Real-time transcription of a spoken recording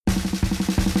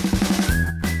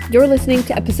You're listening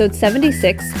to episode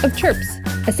 76 of Chirps,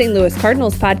 a St. Louis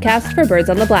Cardinals podcast for Birds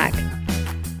on the Black.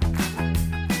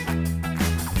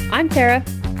 I'm Tara,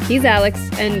 he's Alex,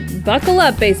 and buckle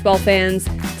up, baseball fans.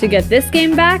 To get this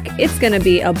game back, it's going to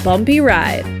be a bumpy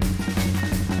ride.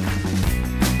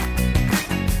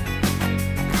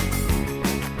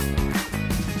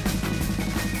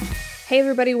 Hey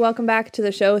everybody, welcome back to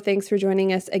the show. Thanks for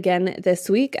joining us again this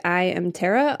week. I am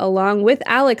Tara, along with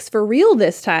Alex for real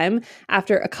this time.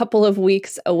 After a couple of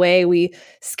weeks away, we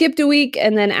skipped a week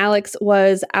and then Alex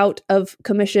was out of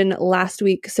commission last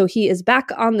week, so he is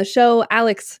back on the show.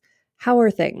 Alex, how are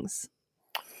things?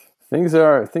 Things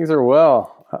are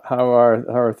well. How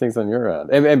are things on your end?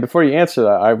 And before you answer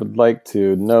that, I would like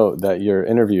to note that your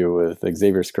interview with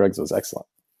Xavier Scruggs was excellent.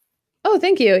 Oh,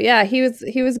 thank you. Yeah, he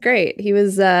was great. He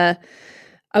was a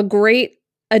great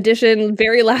addition,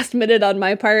 very last minute on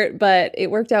my part, but it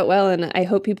worked out well, and I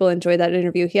hope people enjoyed that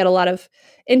interview. He had a lot of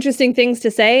interesting things to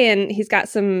say, and he's got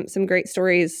some great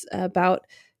stories about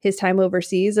his time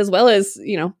overseas, as well as,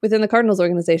 within the Cardinals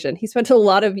organization. He spent a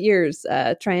lot of years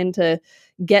trying to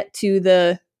get to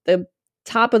the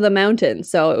top of the mountain,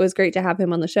 so it was great to have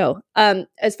him on the show.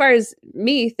 As far as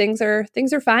me, things are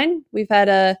fine. We've had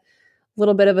a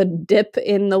little bit of a dip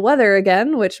in the weather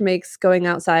again, which makes going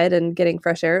outside and getting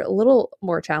fresh air a little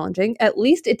more challenging. At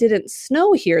least it didn't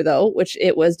snow here, though, which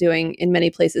it was doing in many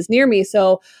places near me.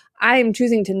 So I'm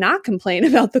choosing to not complain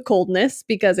about the coldness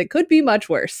because it could be much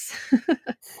worse.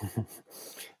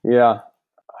 Yeah,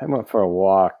 I went for a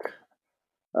walk.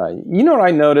 What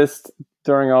I noticed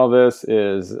during all this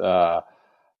is,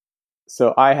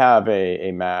 so I have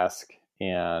a mask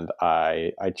and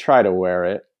I try to wear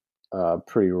it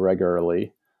pretty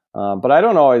regularly, but I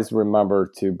don't always remember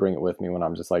to bring it with me when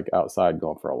I'm just like outside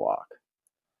going for a walk.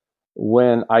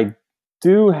 When I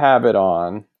do have it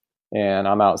on and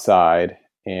I'm outside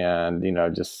and,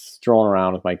 just strolling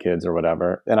around with my kids or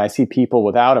whatever, and I see people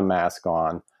without a mask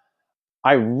on,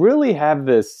 I really have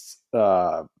this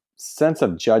sense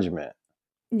of judgment.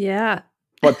 Yeah.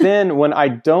 But then when I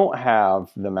don't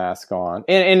have the mask on,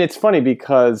 and it's funny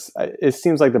because it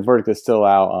seems like the verdict is still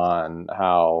out on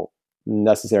how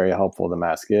necessary, helpful the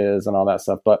mask is and all that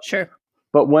stuff. But sure.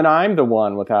 But when I'm the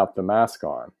one without the mask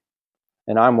on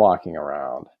and I'm walking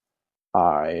around,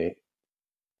 I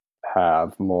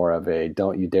have more of a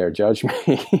don't you dare judge me.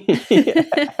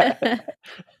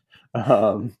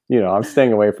 I'm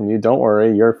staying away from you. Don't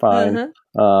worry, you're fine.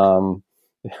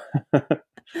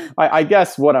 I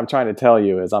guess what I'm trying to tell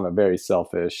you is I'm a very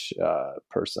selfish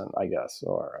person, I guess.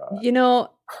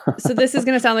 So this is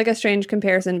going to sound like a strange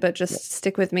comparison, but just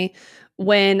stick with me.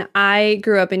 When I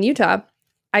grew up in Utah,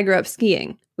 I grew up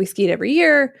skiing. We skied every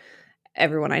year.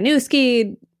 Everyone I knew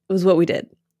skied. It was what we did.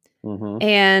 Mm-hmm.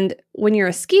 And when you're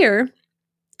a skier,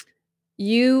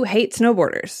 you hate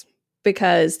snowboarders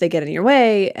because they get in your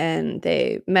way and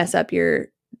they mess up your,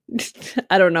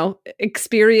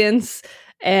 experience.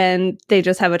 And they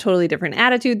just have a totally different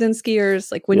attitude than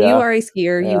skiers. Like when you are a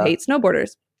skier, you hate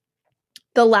snowboarders.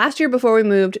 The last year before we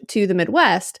moved to the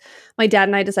Midwest, my dad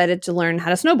and I decided to learn how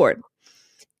to snowboard.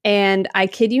 And I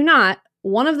kid you not,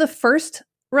 one of the first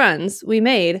runs we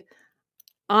made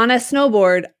on a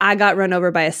snowboard, I got run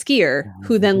over by a skier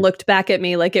who then looked back at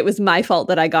me like it was my fault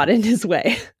that I got in his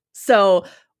way. So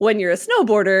when you're a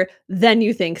snowboarder, then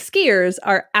you think skiers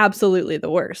are absolutely the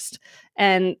worst.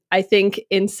 And I think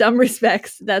in some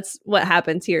respects, that's what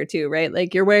happens here too, right?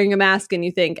 Like you're wearing a mask and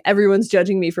you think everyone's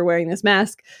judging me for wearing this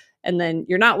mask. And then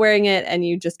you're not wearing it and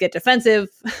you just get defensive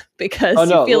because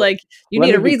you feel like you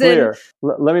need a reason.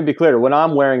 Let me be clear. When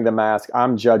I'm wearing the mask,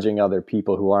 I'm judging other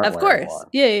people who aren't wearing one.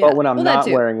 Yeah. But when I'm not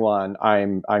wearing one,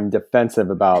 I'm defensive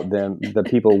about them, the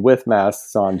people with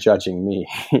masks on judging me.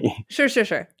 Sure.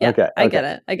 Yeah, okay. I get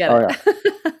it. Yeah.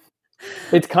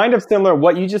 It's kind of similar.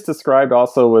 What you just described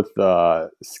also with the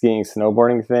skiing,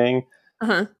 snowboarding thing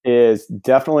is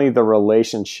definitely the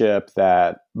relationship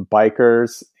that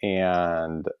bikers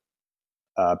and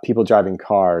people driving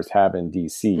cars have in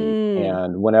DC.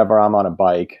 And whenever I'm on a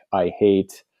bike, I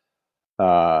hate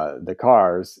the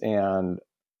cars. And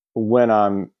when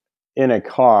I'm in a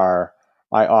car,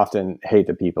 I often hate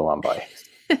the people on bikes.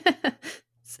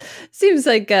 Seems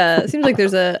like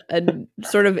there's a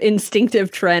sort of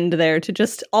instinctive trend there to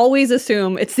just always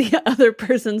assume it's the other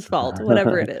person's fault,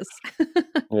 whatever it is.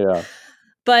 Yeah.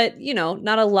 But,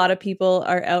 not a lot of people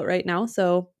are out right now,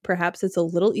 so perhaps it's a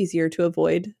little easier to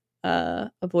avoid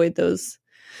those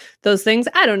things.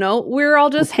 I don't know. We're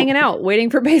all just hanging out, waiting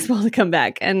for baseball to come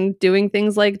back and doing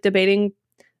things like debating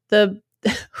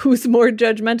who's more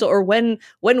judgmental or when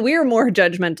we're more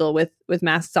judgmental with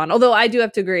masks on. Although I do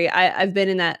have to agree, I've been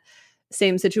in that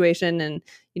same situation. And,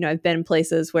 I've been in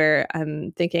places where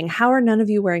I'm thinking, how are none of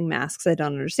you wearing masks? I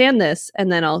don't understand this.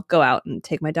 And then I'll go out and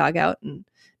take my dog out and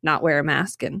not wear a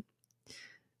mask and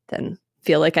then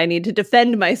feel like I need to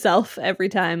defend myself every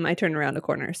time I turn around a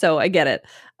corner. So I get it.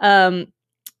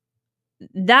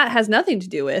 That has nothing to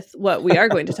do with what we are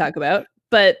going to talk about,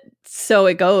 but so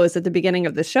it goes at the beginning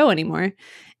of the show anymore.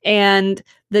 And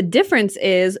the difference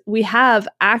is we have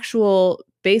actual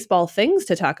baseball things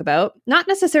to talk about, not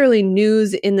necessarily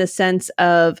news in the sense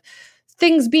of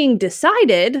things being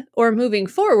decided or moving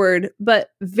forward,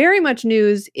 but very much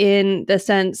news in the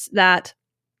sense that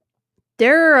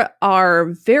there are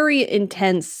very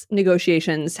intense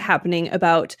negotiations happening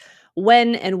about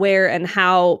when and where and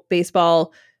how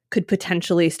baseball could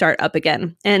potentially start up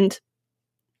again. And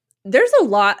there's a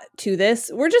lot to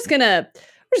this. We're just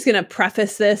gonna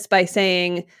preface this by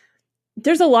saying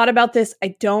there's a lot about this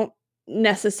I don't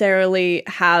necessarily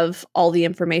have all the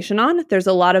information on. There's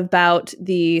a lot about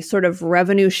the sort of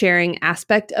revenue sharing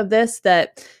aspect of this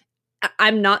that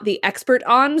I'm not the expert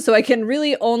on, so I can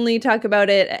really only talk about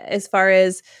it as far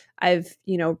as I've,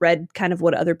 read kind of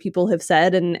what other people have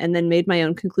said and then made my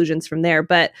own conclusions from there.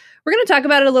 But we're going to talk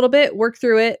about it a little bit, work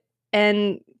through it,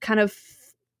 and kind of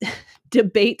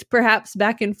debate perhaps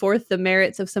back and forth the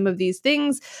merits of some of these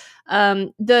things.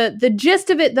 The gist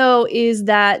of it, though, is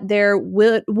that there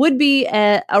would be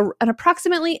an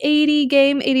approximately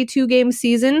 82 game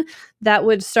season that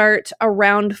would start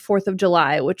around 4th of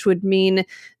July, which would mean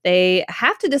they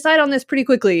have to decide on this pretty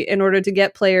quickly in order to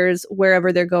get players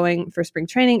wherever they're going for spring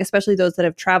training, especially those that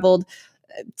have traveled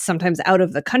sometimes out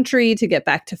of the country to get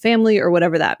back to family or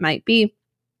whatever that might be.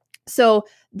 So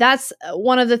that's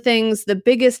one of the things. The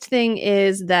biggest thing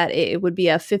is that it would be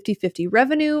a 50-50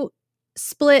 revenue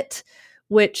split,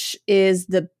 which is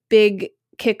the big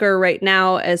kicker right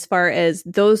now as far as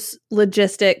those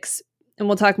logistics. And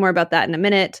we'll talk more about that in a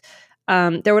minute.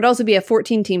 There would also be a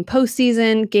 14-team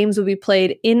postseason. Games would be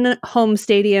played in home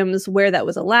stadiums where that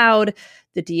was allowed.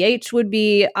 The DH would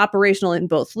be operational in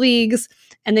both leagues,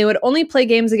 and they would only play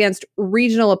games against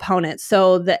regional opponents.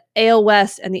 So the AL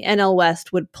West and the NL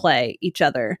West would play each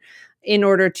other in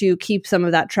order to keep some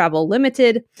of that travel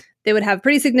limited. They would have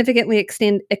pretty significantly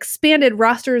expanded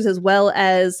rosters, as well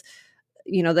as,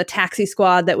 the taxi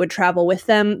squad that would travel with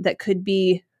them that could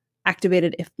be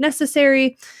activated if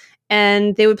necessary.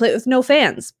 And they would play with no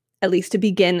fans, at least to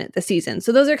begin the season.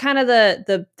 So those are kind of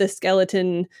the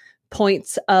skeleton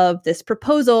points of this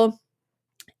proposal.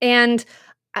 And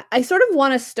I sort of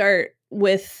want to start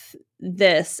with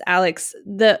this, Alex.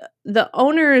 The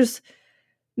owners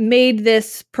made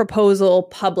this proposal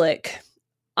public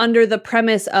under the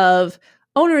premise of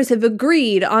owners have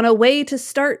agreed on a way to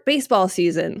start baseball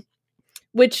season,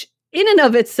 which in and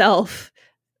of itself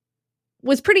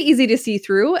was pretty easy to see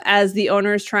through as the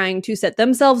owners trying to set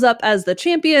themselves up as the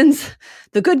champions,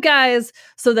 the good guys,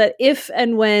 so that if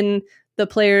and when the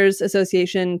Players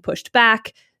Association pushed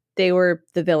back, they were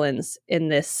the villains in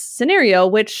this scenario,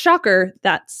 which, shocker,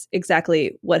 that's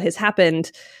exactly what has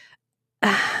happened.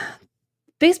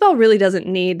 Baseball really doesn't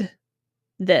need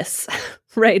this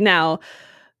right now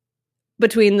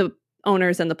between the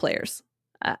owners and the players.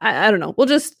 I don't know. We'll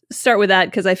just start with that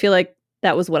because I feel like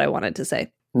that was what I wanted to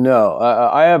say. No,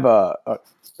 I have I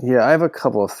have a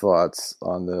couple of thoughts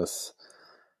on this.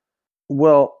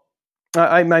 Well,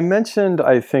 I mentioned,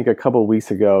 I think, a couple of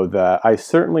weeks ago that I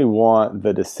certainly want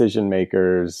the decision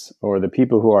makers or the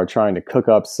people who are trying to cook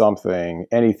up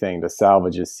anything to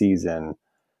salvage a season,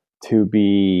 to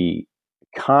be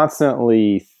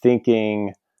constantly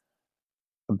thinking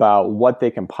about what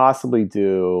they can possibly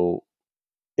do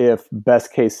if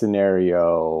best case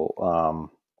scenario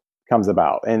comes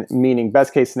about. And meaning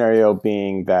best case scenario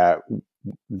being that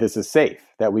this is safe,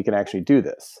 that we can actually do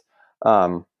this.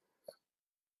 And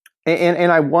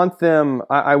I want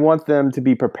them to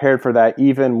be prepared for that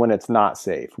even when it's not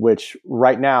safe, which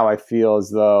right now I feel as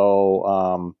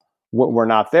though we're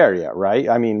not there yet, right?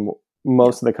 I mean,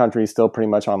 most of the country is still pretty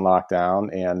much on lockdown,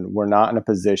 and we're not in a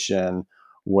position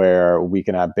where we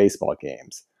can have baseball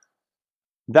games.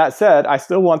 That said, I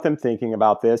still want them thinking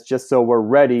about this just so we're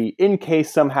ready in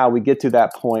case somehow we get to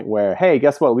that point where, hey,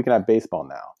 guess what? We can have baseball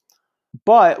now.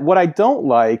 But what I don't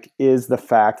like is the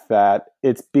fact that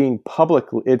it's being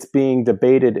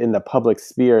debated in the public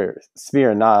sphere,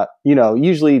 not,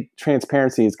 usually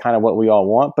transparency is kind of what we all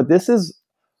want, but this is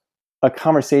a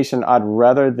conversation I'd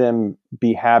rather them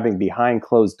be having behind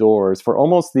closed doors for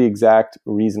almost the exact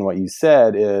reason what you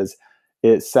said is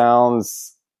it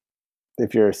sounds,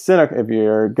 if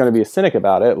you're going to be a cynic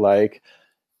about it, like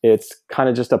it's kind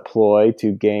of just a ploy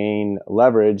to gain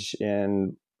leverage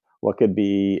in what could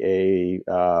be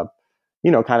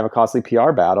kind of a costly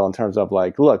PR battle in terms of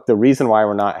like, look, the reason why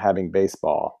we're not having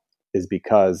baseball is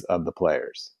because of the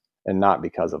players and not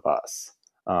because of us.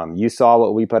 You saw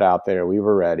what we put out there. We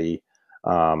were ready.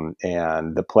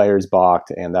 And the players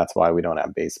balked, and that's why we don't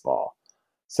have baseball.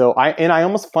 So I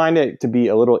almost find it to be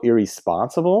a little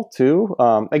irresponsible too.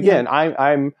 Again,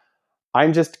 yeah.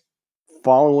 I'm just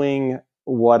following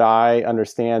what I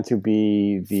understand to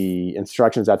be the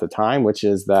instructions at the time, which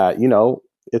is that,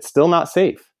 it's still not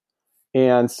safe.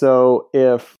 And so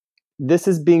if this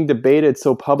is being debated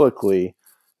so publicly,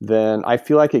 then I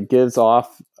feel like it gives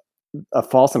off a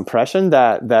false impression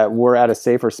that we're at a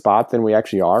safer spot than we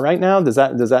actually are right now. Does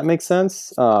that make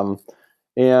sense?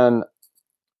 And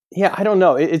yeah, I don't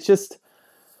know. It's just,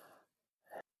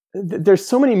 there's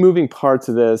so many moving parts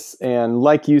of this. And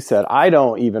like you said, I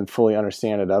don't even fully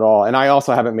understand it at all. And I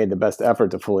also haven't made the best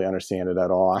effort to fully understand it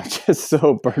at all. I'm just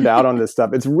so burned out on this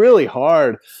stuff. It's really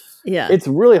hard. Yeah. It's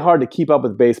really hard to keep up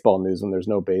with baseball news when there's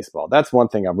no baseball. That's one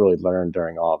thing I've really learned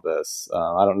during all of this.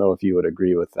 I don't know if you would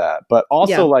agree with that, but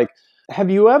also like, have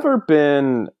you ever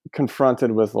been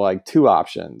confronted with like two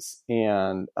options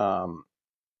and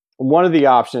one of the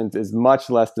options is much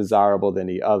less desirable than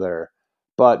the other,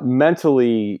 but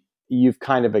mentally you've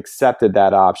kind of accepted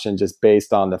that option just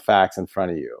based on the facts in front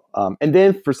of you. And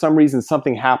then for some reason,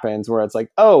 something happens where it's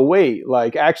like, oh, wait,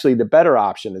 like actually the better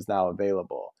option is now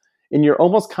available. And you're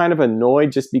almost kind of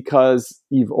annoyed just because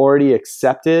you've already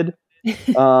accepted,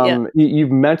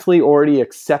 you've mentally already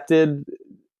accepted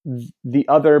the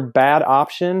other bad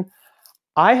option.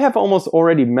 I have almost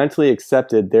already mentally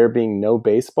accepted there being no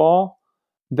baseball,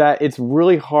 that it's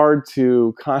really hard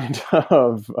to kind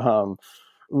of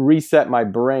reset my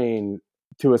brain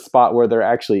to a spot where there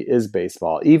actually is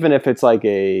baseball, even if it's like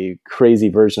a crazy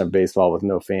version of baseball with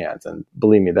no fans. And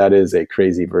believe me, that is a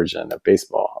crazy version of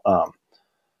baseball.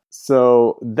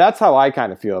 So that's how I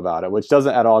kind of feel about it, which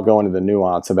doesn't at all go into the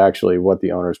nuance of actually what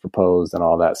the owners proposed and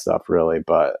all that stuff, really.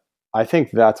 But I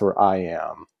think that's where I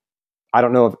am. I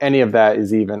don't know if any of that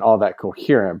is even all that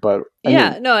coherent, but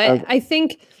I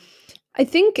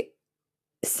think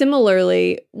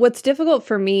similarly, what's difficult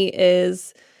for me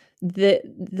is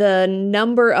the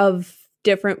number of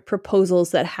different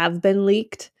proposals that have been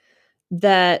leaked,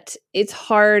 that it's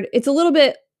hard. It's a little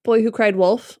bit Boy Who Cried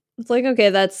Wolf. It's like, okay,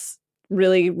 that's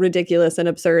really ridiculous and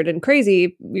absurd and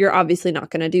crazy. You're obviously not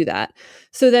going to do that.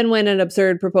 So then when an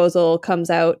absurd proposal comes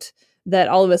out, that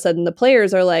all of a sudden the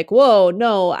players are like, whoa,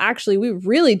 no, actually, we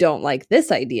really don't like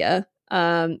this idea.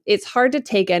 It's hard to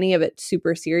take any of it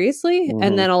super seriously. Mm-hmm.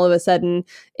 And then all of a sudden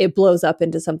it blows up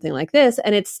into something like this.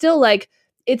 And it's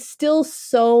still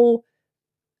so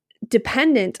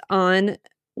dependent on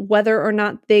whether or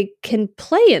not they can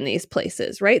play in these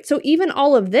places, right? So even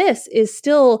all of this is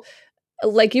still,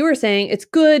 like you were saying, it's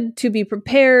good to be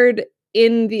prepared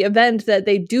in the event that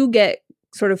they do get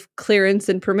sort of clearance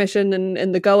and permission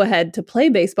and the go-ahead to play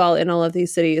baseball in all of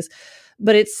these cities.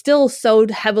 But it's still so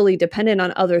heavily dependent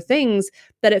on other things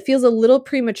that it feels a little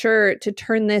premature to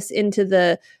turn this into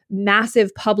the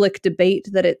massive public debate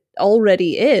that it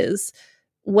already is,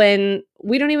 when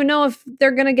we don't even know if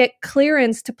they're going to get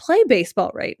clearance to play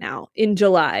baseball right now in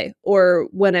July or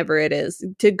whenever it is,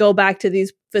 to go back to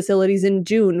these facilities in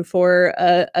June for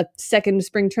a second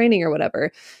spring training or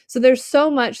whatever. So there's so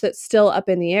much that's still up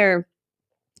in the air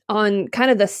on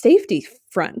kind of the safety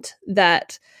front,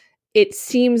 that it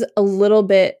seems a little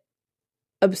bit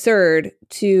absurd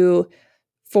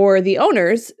for the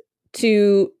owners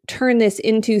to turn this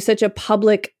into such a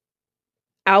public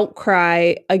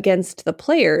outcry against the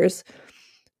players,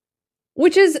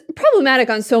 which is problematic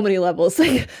on so many levels.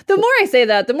 Like, the more I say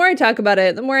that, the more I talk about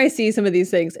it, the more I see some of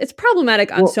these things. It's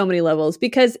problematic on so many levels,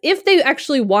 because if they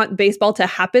actually want baseball to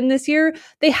happen this year,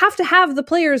 they have to have the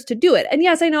players to do it. And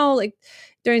yes, I know, like,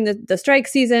 during the strike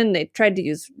season, they tried to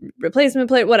use replacement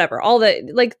player, whatever, all that.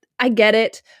 Like, I get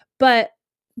it. But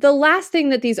the last thing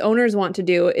that these owners want to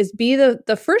do is be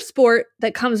the first sport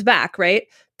that comes back, right?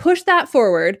 Push that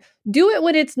forward, do it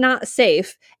when it's not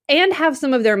safe, and have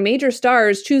some of their major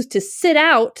stars choose to sit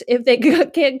out if they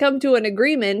can't come to an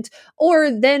agreement,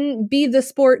 or then be the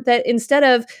sport that, instead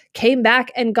of came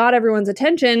back and got everyone's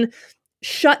attention,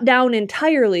 shut down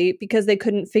entirely because they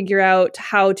couldn't figure out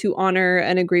how to honor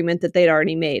an agreement that they'd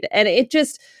already made. And it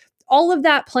just, all of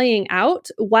that playing out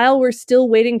while we're still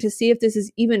waiting to see if this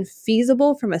is even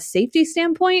feasible from a safety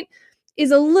standpoint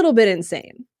is a little bit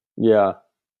insane. Yeah.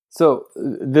 So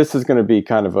this is going to be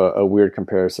kind of a weird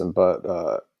comparison, but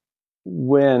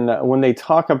when they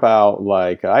talk about,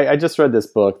 like, I just read this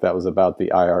book that was about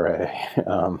the IRA,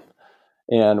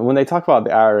 and when they talk about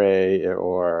the IRA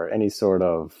or any sort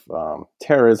of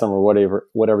terrorism or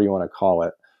whatever you want to call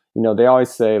it, they always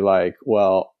say like,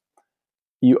 well,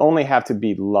 you only have to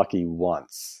be lucky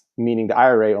once, meaning the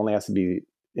IRA only has to be,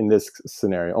 in this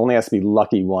scenario, only has to be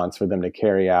lucky once for them to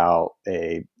carry out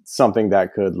something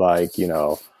that could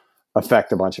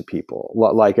affect a bunch of people.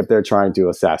 Like if they're trying to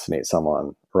assassinate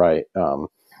someone, right? All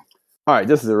right,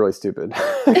 this is a really stupid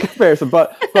comparison,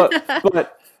 but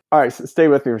all right, so stay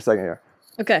with me for a second here.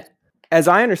 Okay. As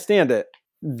I understand it,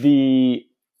 the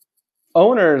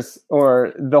owners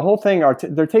or the whole thing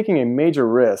they're taking a major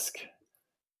risk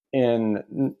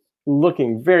in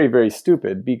looking very, very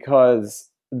stupid because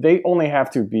they only have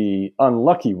to be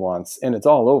unlucky once and it's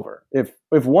all over. If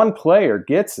one player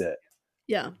gets it,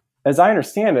 yeah, as I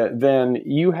understand it, then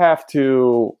you have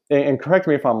to, and correct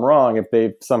me if I'm wrong, if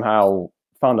they've somehow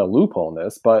found a loophole in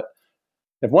this, but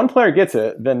if one player gets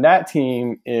it, then that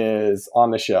team is on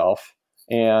the shelf,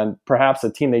 and perhaps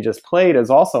a team they just played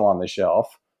is also on the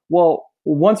shelf. Well,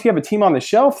 once you have a team on the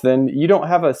shelf, then you don't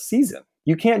have a season.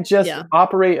 You can't just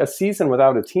operate a season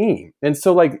without a team. And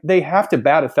so they have to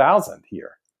bat 1,000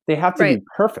 here. They have to be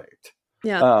perfect.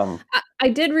 Yeah. I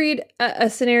did read a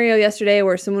scenario yesterday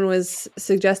where someone was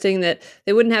suggesting that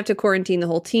they wouldn't have to quarantine the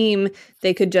whole team.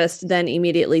 They could just then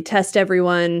immediately test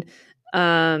everyone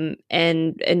and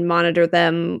monitor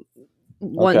them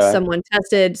once someone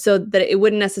tested, so that it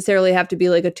wouldn't necessarily have to be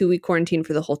like a 2-week quarantine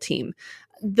for the whole team.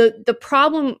 The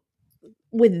problem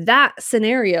with that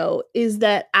scenario is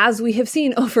that, as we have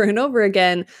seen over and over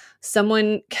again,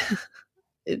 someone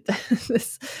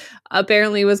this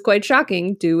apparently was quite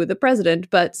shocking to the president,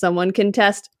 but someone can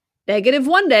test negative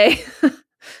one day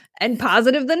and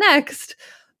positive the next,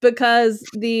 because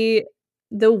the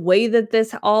way that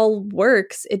this all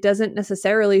works, it doesn't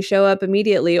necessarily show up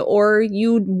immediately, or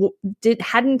you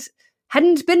hadn't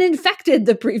been infected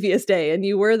the previous day and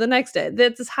you were the next day.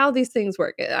 That's how these things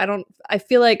work. I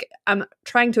feel like I'm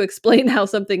trying to explain how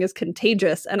something is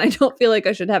contagious, and I don't feel like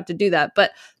I should have to do that.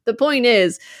 But the point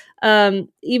is,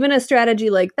 even a strategy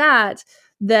like that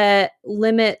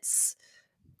limits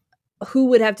who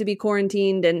would have to be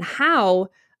quarantined and how,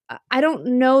 I don't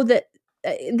know that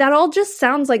all just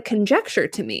sounds like conjecture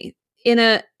to me, in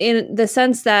the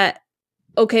sense that,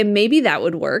 okay, maybe that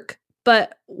would work,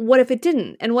 but what if it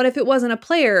didn't? And what if it wasn't a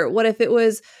player? What if it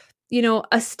was,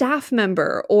 a staff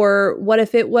member? Or what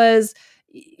if it was,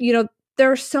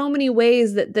 there are so many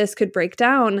ways that this could break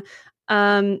down.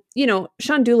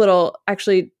 Sean Doolittle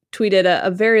actually tweeted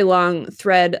a very long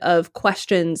thread of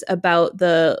questions about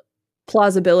the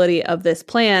plausibility of this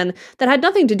plan that had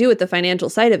nothing to do with the financial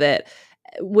side of it,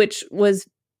 which was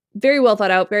very well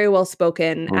thought out, very well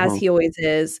spoken, as he always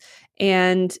is.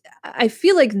 And I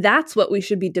feel like that's what we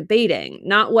should be debating,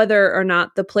 not whether or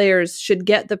not the players should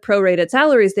get the prorated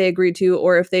salaries they agreed to,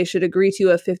 or if they should agree to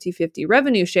a 50-50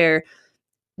 revenue share.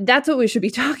 That's what we should be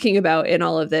talking about in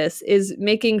all of this, is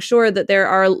making sure that there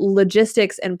are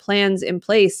logistics and plans in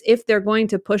place if they're going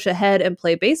to push ahead and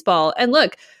play baseball. And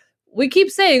look, we keep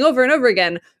saying over and over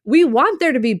again, we want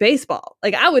there to be baseball.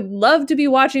 Like, I would love to be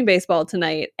watching baseball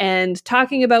tonight and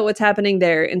talking about what's happening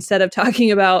there instead of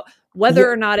talking about whether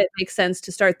or not it makes sense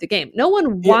to start the game. No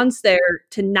one wants there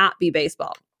to not be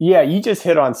baseball. Yeah, you just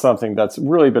hit on something that's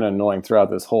really been annoying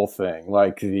throughout this whole thing.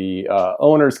 Like, the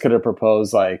owners could have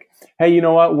proposed, like, hey, you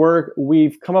know what?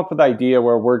 We've come up with an idea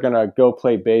where we're going to go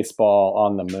play baseball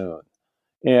on the moon.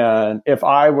 And if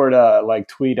I were to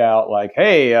tweet out like,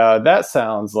 hey, that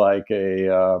sounds like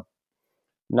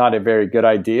not a very good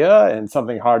idea and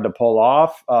something hard to pull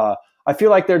off, I feel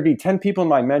like there'd be 10 people in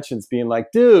my mentions being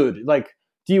like, dude,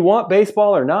 do you want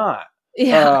baseball or not?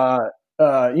 Yeah.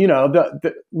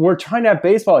 We're trying to have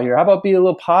baseball here. How about be a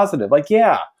little positive?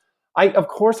 Of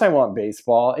course I want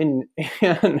baseball. And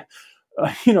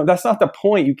that's not the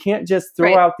point. You can't just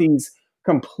throw out these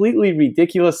completely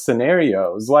ridiculous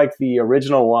scenarios like the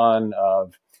original one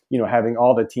of, having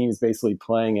all the teams basically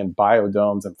playing in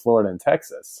biodomes in Florida and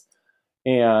Texas.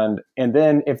 And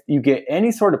then if you get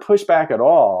any sort of pushback at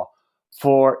all,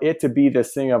 for it to be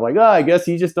this thing of like, oh, I guess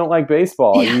you just don't like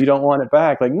baseball. Yeah. You don't want it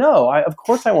back. Like, no, of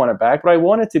course I want it back, but I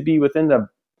want it to be within the,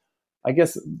 I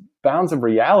guess, bounds of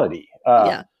reality.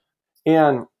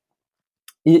 And,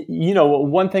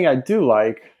 one thing I do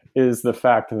like is the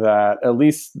fact that at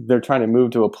least they're trying to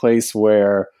move to a place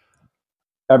where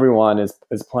everyone is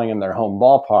playing in their home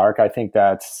ballpark. I think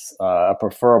that's a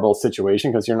preferable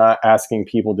situation because you're not asking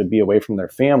people to be away from their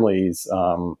families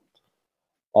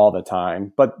all the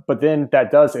time. But then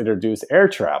that does introduce air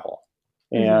travel.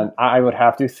 And I would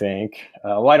have to think,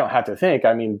 I don't have to think,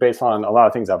 I mean, based on a lot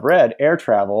of things I've read, air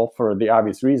travel, for the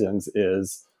obvious reasons,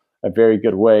 is a very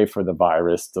good way for the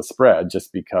virus to spread,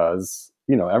 just because,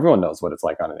 everyone knows what it's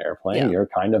like on an airplane. Yeah. You're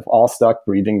kind of all stuck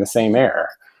breathing the same air.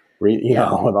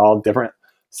 with all different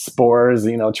spores,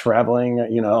 traveling,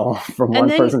 from one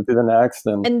person to the next.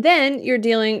 And then you're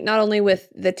dealing not only with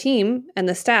the team and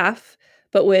the staff,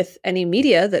 but with any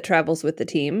media that travels with the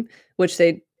team, which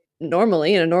they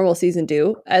normally in a normal season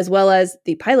do, as well as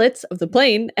the pilots of the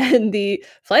plane and the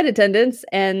flight attendants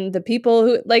and the people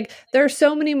who there are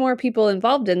so many more people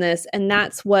involved in this. And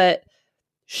that's what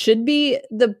should be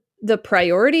the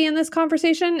priority in this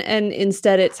conversation. And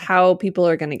instead it's how people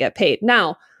are going to get paid.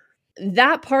 Now,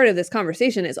 that part of this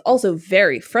conversation is also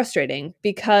very frustrating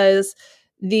because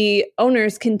the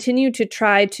owners continue to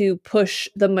try to push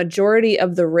the majority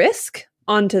of the risk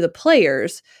onto the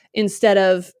players instead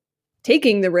of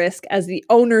taking the risk as the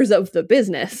owners of the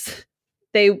business.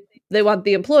 They want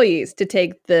the employees to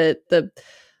take the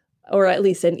or at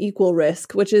least an equal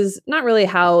risk, which is not really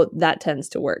how that tends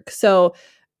to work. So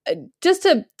just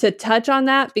to touch on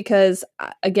that, because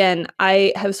again,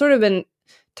 I have sort of been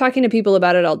talking to people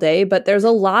about it all day, but there's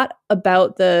a lot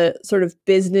about the sort of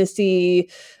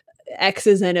businessy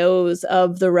X's and O's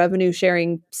of the revenue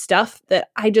sharing stuff that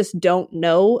I just don't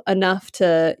know enough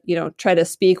to, try to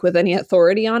speak with any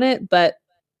authority on it. But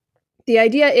the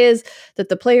idea is that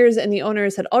the players and the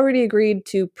owners had already agreed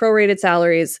to prorated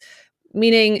salaries,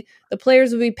 meaning the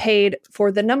players would be paid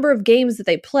for the number of games that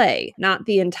they play, not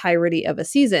the entirety of a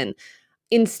season.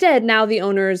 Instead, now the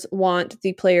owners want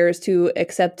the players to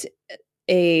accept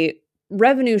a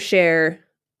revenue share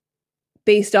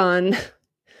based on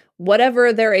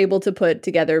whatever they're able to put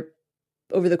together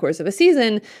over the course of a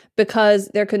season, because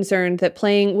they're concerned that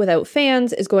playing without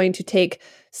fans is going to take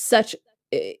such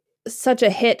a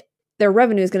hit. Their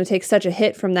revenue is going to take such a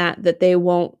hit from that they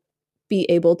won't be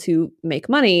able to make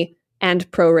money and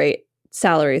prorate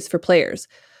salaries for players.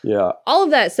 Yeah. All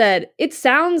of that said, it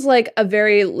sounds like a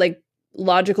very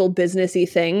logical businessy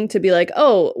thing to be like,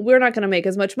 oh, we're not going to make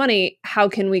as much money. How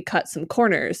can we cut some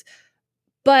corners?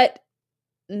 But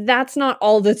that's not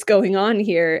all that's going on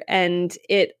here. And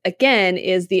it, again,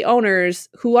 is the owners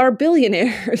who are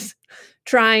billionaires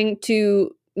trying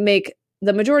to make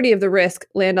the majority of the risk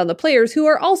land on the players who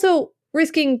are also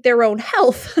risking their own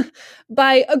health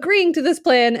by agreeing to this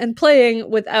plan and playing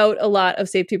without a lot of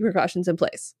safety precautions in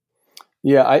place.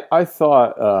 Yeah, I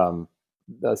thought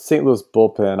the St. Louis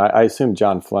bullpen, I assume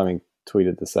John Fleming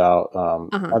tweeted this out.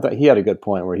 I thought he had a good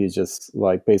point where he just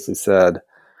basically said,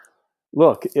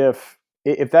 look, if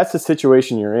that's the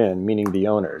situation you're in, meaning the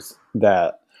owners,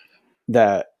 that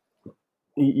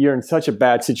you're in such a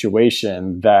bad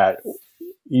situation that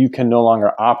you can no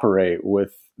longer operate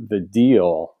with the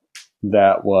deal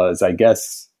that was, I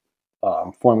guess,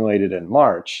 formulated in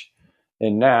March.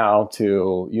 And now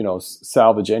to,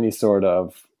 salvage any sort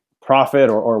of profit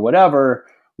or whatever,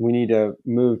 we need to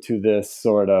move to this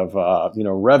sort of,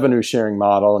 revenue sharing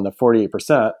model and the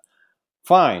 48%.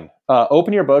 Fine.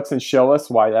 Open your books and show us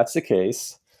why that's the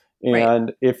case.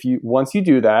 And once you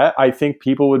do that, I think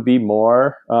people would be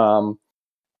more,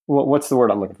 what's the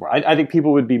word I'm looking for? I think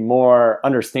people would be more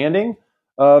understanding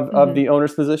of the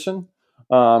owner's position.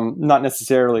 Not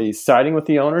necessarily siding with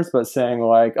the owners, but saying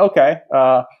okay,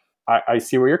 I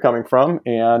see where you're coming from.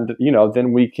 And,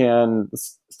 then we can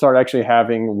start actually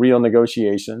having real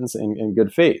negotiations in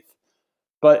good faith.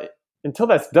 But until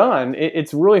that's done,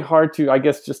 it's really hard to, I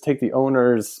guess, just take the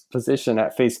owner's position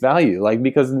at face value,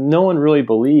 because no one really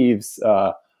believes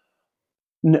that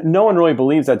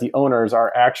the owners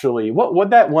are actually, what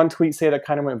that one tweet say that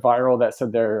kind of went viral that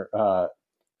said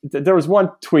there was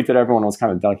one tweet that everyone was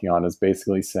kind of dunking on, is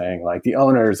basically saying the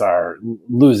owners are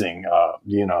losing,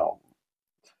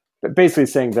 basically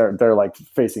saying they're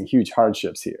facing huge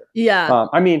hardships here. Yeah.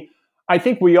 I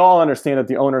think we all understand that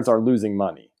the owners are losing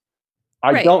money.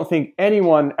 I don't think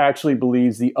anyone actually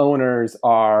believes the owners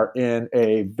are in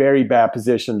a very bad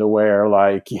position to where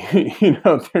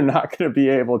they're not going to be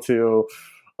able to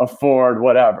afford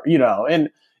whatever,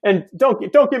 and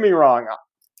don't get me wrong.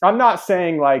 I'm not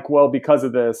saying because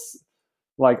of this,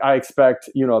 I expect,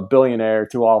 a billionaire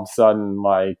to all of a sudden,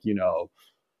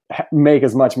 make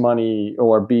as much money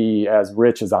or be as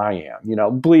rich as I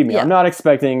am, believe me, I'm not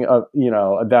expecting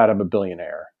that of a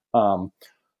billionaire.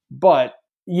 But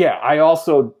yeah, I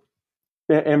also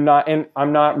am not, and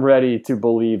I'm not ready to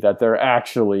believe that they're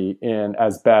actually in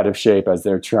as bad of shape as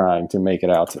they're trying to make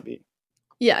it out to be.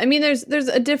 Yeah, there's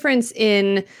a difference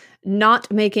in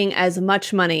not making as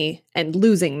much money and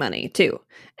losing money too.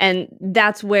 And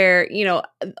that's where,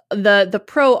 the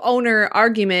pro owner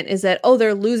argument is that, oh,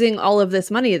 they're losing all of this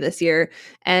money this year.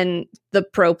 And the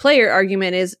pro player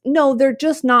argument is, no, they're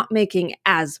just not making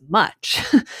as much.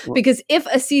 Because if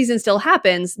a season still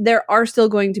happens, there are still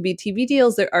going to be TV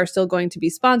deals, there are still going to be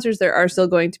sponsors, there are still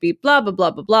going to be blah, blah,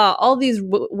 blah, blah, blah, all these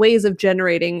ways of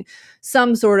generating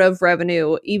some sort of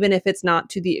revenue, even if it's not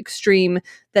to the extreme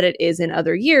that it is in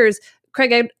other years.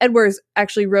 Craig Edwards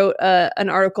actually wrote an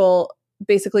article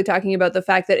basically talking about the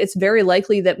fact that it's very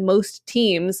likely that most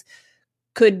teams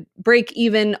could break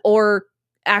even or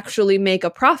actually make a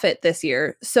profit this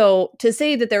year. So to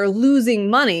say that they're losing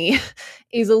money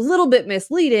is a little bit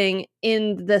misleading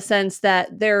in the sense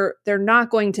that they're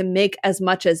not going to make as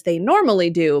much as they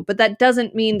normally do, but that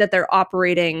doesn't mean that they're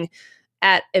operating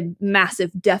at a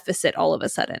massive deficit all of a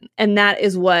sudden. And that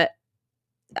is what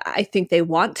I think they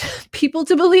want people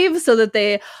to believe, so that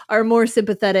they are more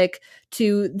sympathetic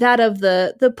to that of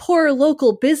the poor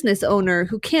local business owner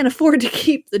who can't afford to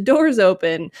keep the doors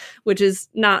open, which is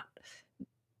not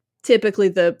typically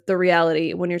the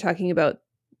reality when you're talking about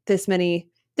this many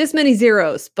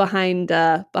zeros behind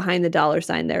the dollar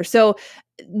sign there. So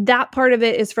that part of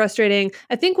it is frustrating.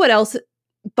 I think what else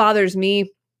bothers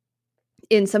me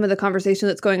in some of the conversation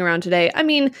that's going around today, I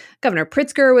mean, Governor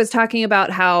Pritzker was talking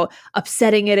about how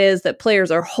upsetting it is that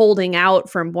players are holding out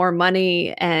for more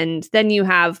money. And then you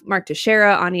have Mark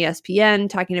Teixeira on ESPN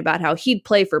talking about how he'd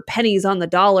play for pennies on the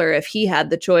dollar if he had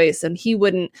the choice, and he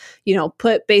wouldn't,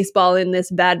 put baseball in this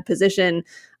bad position.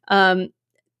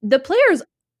 The players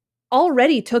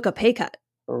already took a pay cut.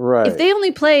 Right. If they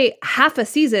only play half a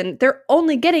season, they're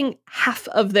only getting half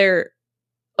of their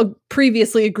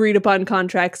previously agreed upon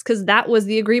contracts, because that was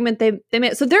the agreement they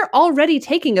made. So they're already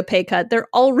taking a pay cut. They're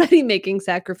already making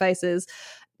sacrifices.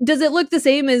 Does it look the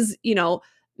same as,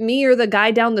 me or the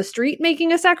guy down the street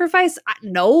making a sacrifice?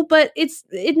 No, but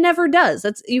it never does.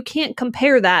 You can't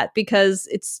compare that because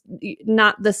it's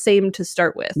not the same to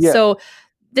start with. Yeah. So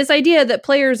this idea that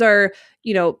players are,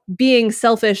 being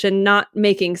selfish and not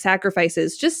making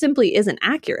sacrifices just simply isn't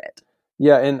accurate.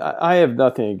 Yeah, and I have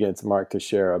nothing against Mark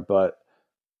Teixeira, but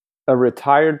a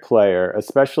retired player,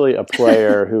 especially a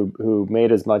player who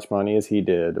made as much money as he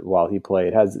did while he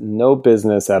played, has no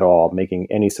business at all making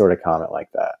any sort of comment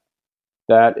like that.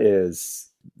 That is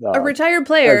a retired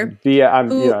player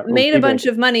who made a bunch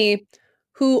of money,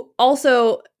 who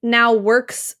also now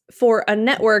works for a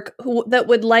network that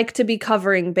would like to be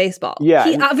covering baseball. Yeah,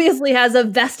 he obviously has a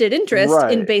vested interest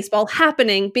in baseball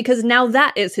happening, because now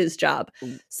that is his job.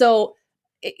 So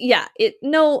yeah,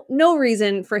 no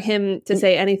reason for him to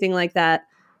say anything like that.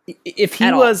 If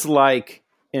he was like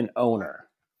an owner,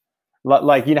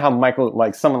 like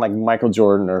how someone like Michael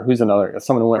Jordan, or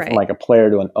someone who went from like a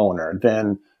player to an owner,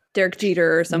 then Derek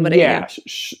Jeter or somebody. Yeah,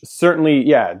 certainly.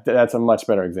 Yeah, that's a much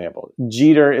better example.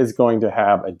 Jeter is going to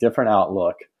have a different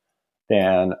outlook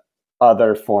than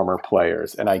other former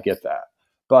players, and I get that.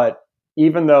 But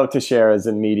even though Teixeira is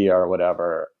in media or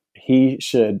whatever, he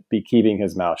should be keeping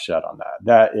his mouth shut on that.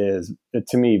 That is,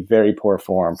 to me, very poor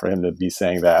form for him to be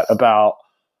saying that about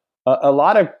a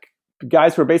lot of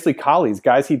guys who are basically colleagues.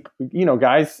 Guys,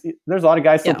 there's a lot of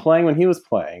guys still playing when he was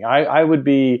playing. I would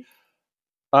be,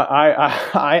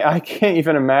 I can't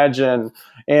even imagine.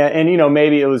 And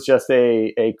maybe it was just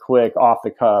a quick off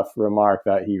the cuff remark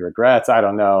that he regrets. I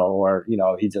don't know, or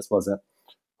he just wasn't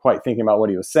quite thinking about what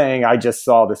he was saying. I just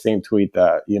saw the same tweet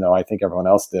that I think everyone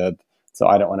else did. So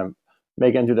I don't want to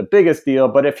make it into the biggest deal.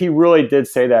 But if he really did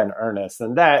say that in earnest,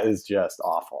 then that is just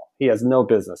awful. He has no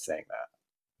business saying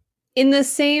that. In the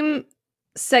same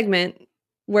segment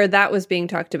where that was being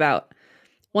talked about,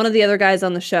 one of the other guys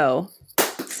on the show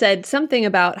said something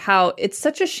about how it's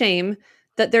such a shame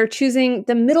that they're choosing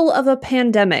the middle of a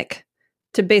pandemic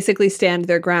to basically stand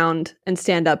their ground and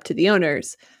stand up to the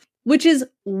owners, which is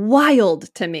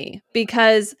wild to me,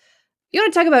 because you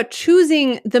want to talk about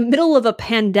choosing the middle of a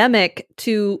pandemic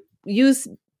to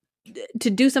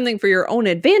do something for your own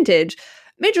advantage.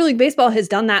 Major League Baseball has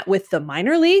done that with the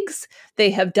minor leagues. They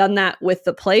have done that with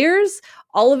the players.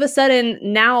 All of a sudden,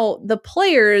 now the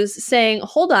players saying,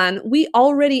 hold on, we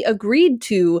already agreed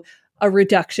to a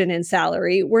reduction in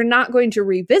salary. We're not going to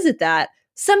revisit that.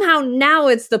 Somehow now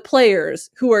it's the players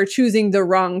who are choosing the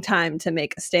wrong time to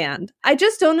make a stand. I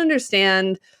just don't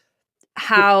understand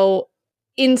how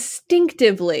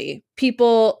instinctively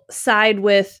people side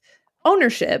with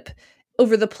ownership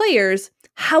over the players.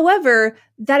 However,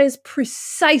 that is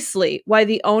precisely why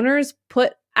the owners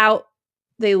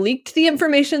they leaked the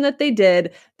information that they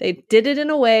did. They did it in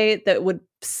a way that would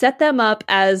set them up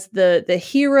as the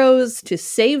heroes to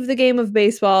save the game of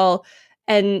baseball.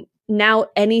 And now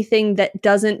anything that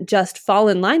doesn't just fall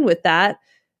in line with that,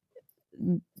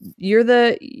 you're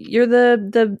the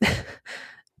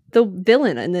the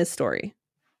villain in this story.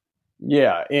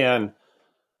 Yeah, and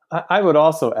I would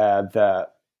also add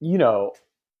that,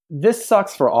 this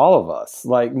sucks for all of us.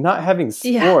 Like, not having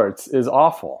sports is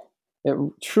awful. It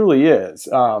truly is.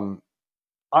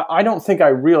 I don't think I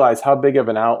realized how big of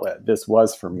an outlet this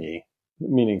was for me,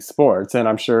 meaning sports, and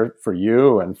I'm sure for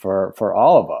you and for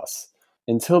all of us,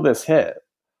 until this hit.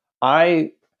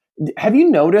 Have you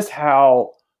noticed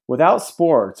how without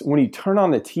sports, when you turn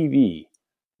on the TV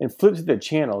and flip through the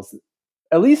channels,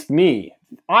 at least me,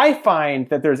 I find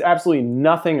that there's absolutely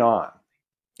nothing on.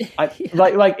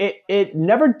 It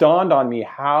never dawned on me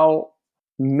how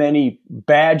many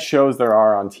bad shows there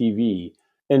are on TV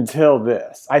until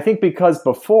this. I think because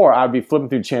before I'd be flipping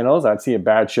through channels, I'd see a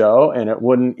bad show and it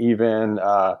wouldn't even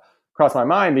cross my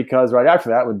mind, because right after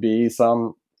that would be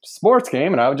some sports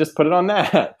game and I would just put it on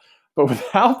that. But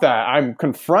without that, I'm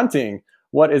confronting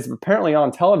what is apparently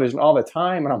on television all the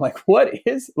time. And I'm like, what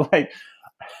is, like,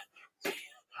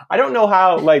 I don't know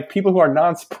how, like, people who are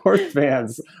non-sports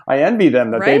fans, I envy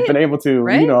them that they've been able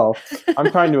to,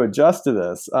 I'm trying to adjust to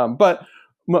this. But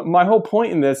my whole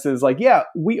point in this is, like, yeah,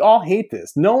 we all hate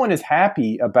this. No one is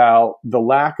happy about the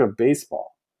lack of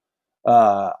baseball.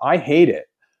 I hate it.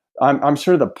 I'm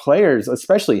sure the players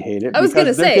especially hate it. I was going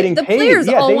to say, the players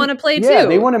all want to play too. Yeah,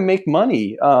 they want to make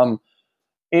money.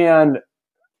 And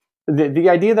the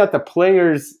idea that the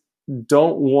players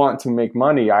don't want to make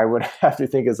money, I would have to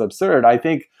think is absurd. I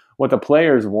think what the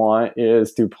players want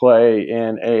is to play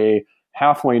in a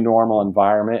halfway normal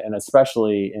environment, and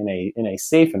especially in a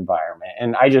safe environment.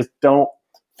 And I just don't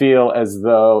feel as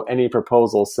though any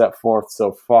proposals set forth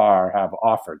so far have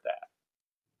offered that.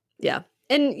 Yeah.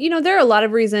 And, there are a lot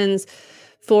of reasons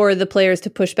for the players to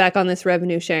push back on this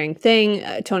revenue sharing thing.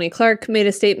 Tony Clark made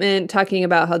a statement talking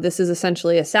about how this is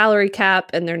essentially a salary cap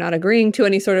and they're not agreeing to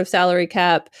any sort of salary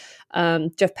cap.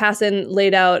 Jeff Passan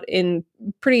laid out in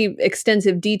pretty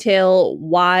extensive detail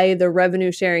why the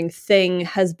revenue sharing thing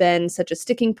has been such a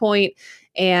sticking point.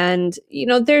 And,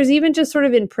 there's even just sort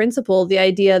of in principle, the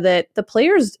idea that the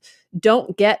players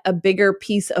don't get a bigger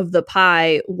piece of the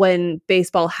pie when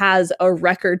baseball has a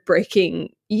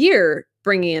record-breaking year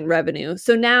bringing in revenue.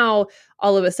 So now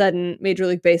all of a sudden Major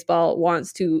League Baseball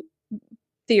wants to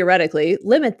theoretically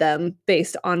limit them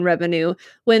based on revenue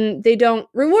when they don't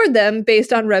reward them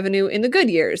based on revenue in the good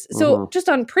years. So just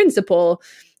on principle,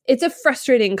 it's a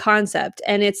frustrating concept,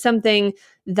 and it's something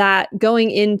that going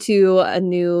into a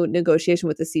new negotiation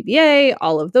with the CBA,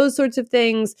 all of those sorts of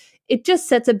things, it just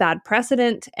sets a bad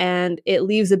precedent and it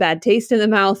leaves a bad taste in the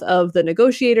mouth of the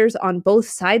negotiators on both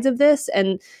sides of this.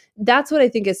 And that's what I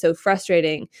think is so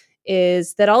frustrating,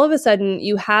 is that all of a sudden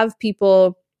you have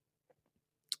people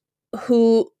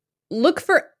who look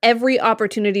for every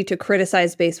opportunity to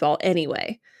criticize baseball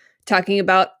anyway, talking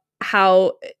about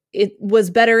how it was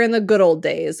better in the good old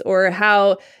days, or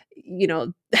how,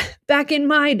 back in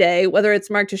my day, whether it's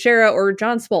Mark Teixeira or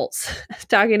John Smoltz,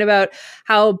 talking about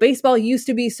how baseball used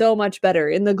to be so much better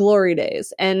in the glory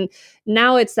days. And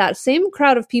now it's that same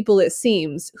crowd of people, it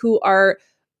seems, who are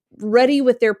ready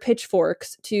with their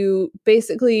pitchforks to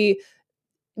basically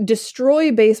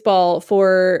destroy baseball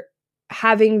for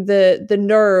having the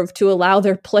nerve to allow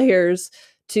their players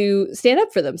to stand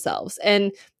up for themselves.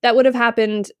 And that would have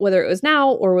happened whether it was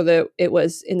now or whether it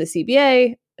was in the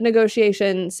CBA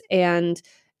negotiations. And,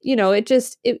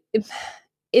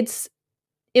 it's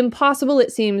impossible,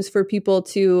 it seems, for people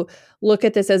to look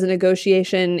at this as a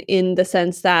negotiation in the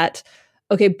sense that,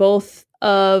 okay, both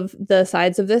of the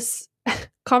sides of this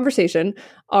conversation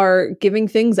are giving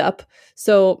things up.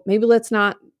 So maybe let's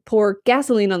not pour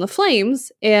gasoline on the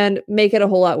flames and make it a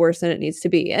whole lot worse than it needs to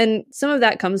be. And some of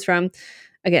that comes from,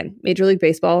 again, Major League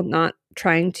Baseball not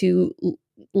trying to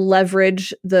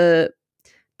leverage the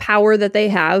power that they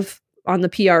have on the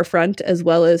PR front, as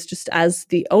well as just as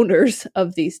the owners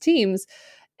of these teams.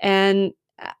 And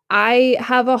I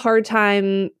have a hard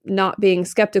time not being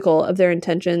skeptical of their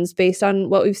intentions based on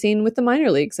what we've seen with the minor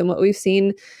leagues and what we've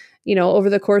seen, over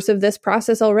the course of this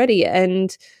process already,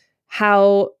 and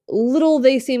how little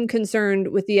they seem concerned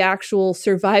with the actual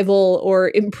survival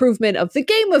or improvement of the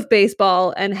game of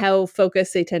baseball, and how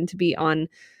focused they tend to be on,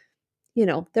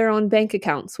 their own bank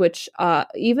accounts, which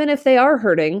even if they are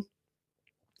hurting,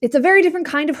 it's a very different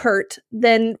kind of hurt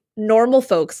than normal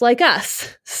folks like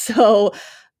us. So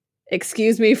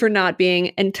excuse me for not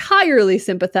being entirely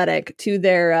sympathetic to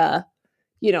their,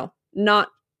 not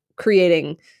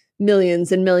creating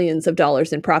millions and millions of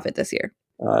dollars in profit this year.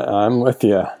 I'm with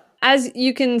you. As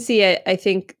you can see, I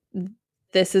think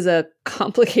this is a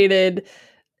complicated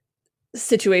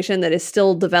situation that is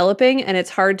still developing, and it's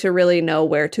hard to really know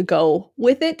where to go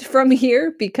with it from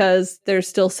here because there's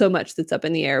still so much that's up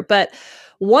in the air. But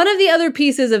one of the other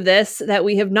pieces of this that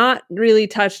we have not really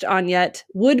touched on yet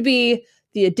would be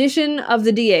the addition of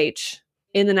the DH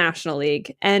in the National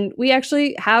League. And we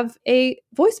actually have a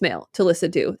voicemail to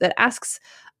listen to that asks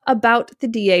about the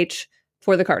DH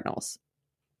for the Cardinals.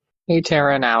 Hey,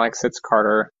 Tara and Alex, it's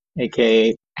Carter,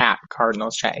 aka at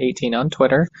Cardinals Chat 18 on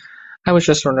Twitter. I was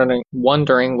just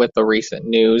wondering with the recent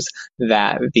news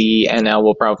that the NL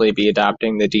will probably be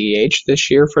adopting the DH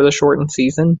this year for the shortened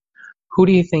season. Who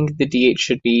do you think the DH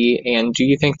should be, and do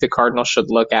you think the Cardinals should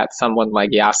look at someone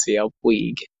like Yasiel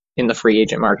Puig in the free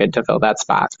agent market to fill that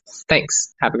spot?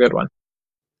 Thanks. Have a good one.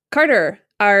 Carter,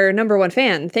 our number one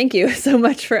fan, thank you so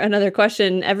much for another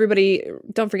question. Everybody,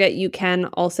 don't forget you can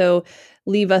also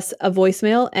leave us a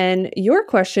voicemail, and your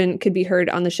question could be heard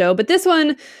on the show. But this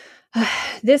one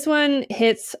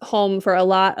hits home for a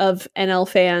lot of NL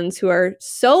fans who are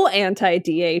so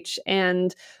anti-DH,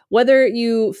 and whether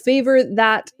you favor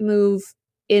that move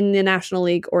in the National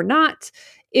League or not,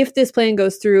 if this plan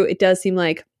goes through, it does seem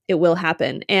like it will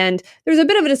happen. And there's a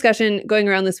bit of a discussion going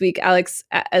around this week, Alex,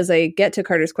 as I get to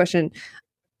Carter's question,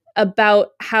 about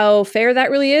how fair that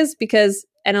really is, because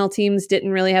NL teams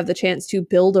didn't really have the chance to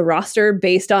build a roster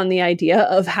based on the idea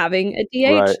of having a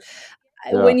DH. Right.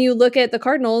 Yeah. When you look at the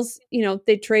Cardinals,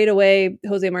 they trade away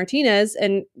Jose Martinez,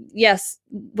 and yes,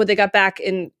 what they got back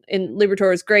in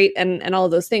Liberatore is great and all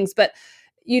of those things, but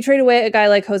you trade away a guy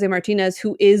like Jose Martinez,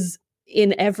 who is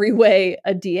in every way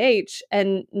a DH,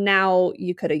 and now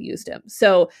you could have used him.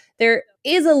 So there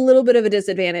is a little bit of a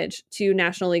disadvantage to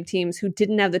National League teams who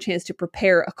didn't have the chance to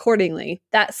prepare accordingly.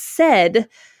 That said,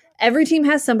 every team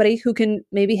has somebody who can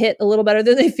maybe hit a little better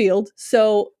than they field.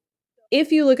 So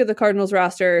if you look at the Cardinals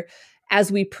roster, as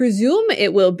we presume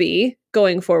it will be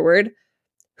going forward,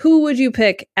 who would you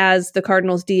pick as the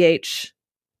Cardinals DH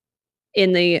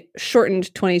in the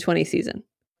shortened 2020 season?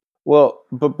 Well,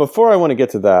 but before I want to get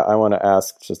to that, I want to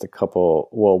ask just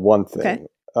one thing.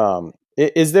 Okay.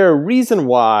 Is there a reason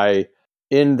why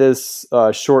in this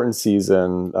shortened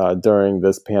season during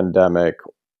this pandemic,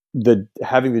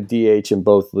 having the DH in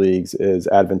both leagues is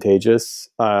advantageous?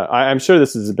 I'm sure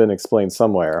this has been explained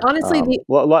somewhere. Honestly,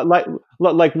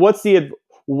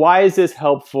 why is this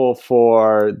helpful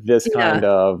for this kind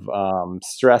of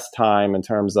stress time in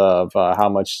terms of how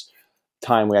much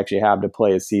time we actually have to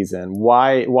play a season?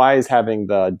 Why is having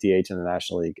the DH in the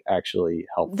National League actually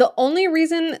helpful? The only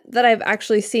reason that I've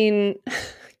actually seen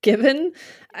given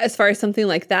as far as something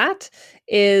like that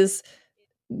is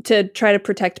to try to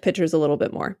protect pitchers a little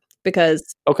bit more,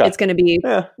 because it's going to be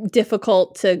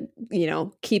difficult to,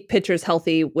 keep pitchers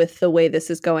healthy with the way this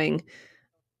is going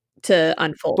to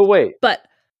unfold. But wait. But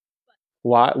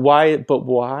why? But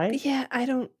why? Yeah, I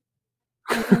don't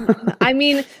I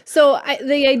mean, so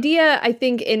the idea, I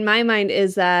think, in my mind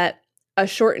is that a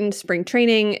shortened spring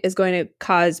training is going to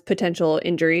cause potential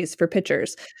injuries for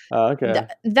pitchers. Okay.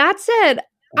 That said,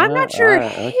 I'm not sure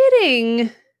hitting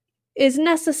is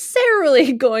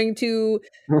necessarily going to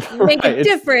make a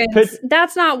difference.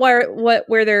 That's not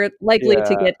where they're likely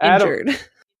to get injured.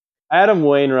 Adam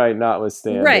Wainwright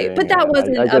notwithstanding. Right, but that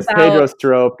wasn't I guess about... Pedro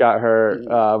Strop got hurt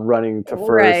running to first.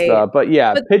 Right. But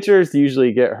pitchers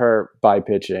usually get hurt by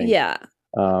pitching. Yeah.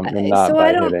 And not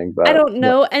by hitting. But, I don't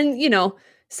know. And,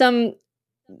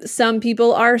 some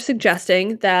people are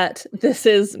suggesting that this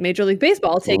is Major League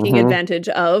Baseball taking advantage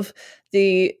of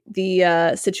the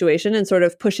situation and sort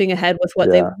of pushing ahead with what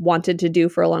they've wanted to do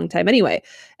for a long time anyway.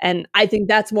 And I think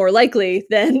that's more likely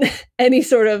than any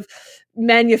sort of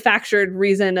manufactured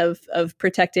reason of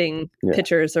protecting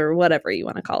pitchers or whatever you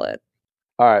want to call it.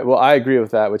 All right. Well, I agree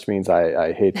with that, which means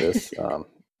I hate this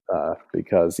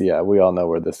because, we all know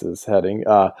where this is heading.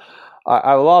 I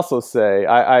will also say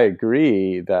I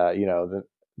agree that,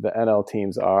 the NL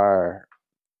teams are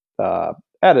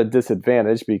at a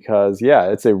disadvantage because,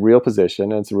 it's a real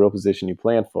position, and it's a real position you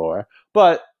plan for.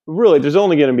 But really, there's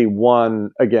only going to be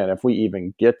one, again, if we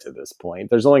even get to this point,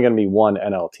 there's only going to be one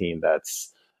NL team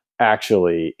that's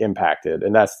actually impacted,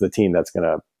 and that's the team that's going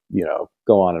to,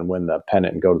 go on and win the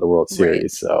pennant and go to the World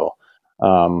Series. Right. So,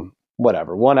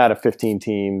 whatever, 1 out of 15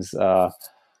 teams, they'll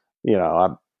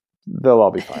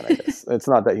all be fine, I guess. It's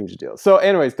not that huge a deal. So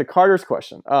anyways, the Carter's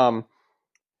question.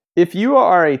 If you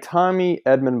are a Tommy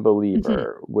Edman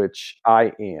believer, which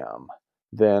I am,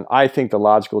 then I think the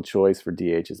logical choice for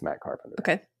DH is Matt Carpenter.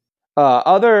 Okay.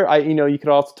 You could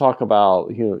also talk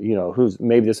about, who's,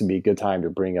 maybe this would be a good time to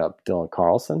bring up Dylan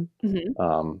Carlson,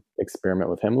 experiment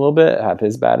with him a little bit, have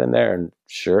his bat in there. And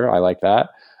sure, I like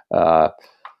that.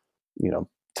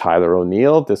 Tyler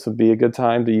O'Neill. This would be a good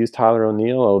time to use Tyler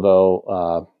O'Neill,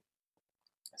 although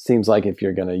seems like if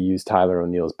you're going to use Tyler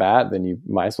O'Neill's bat, then you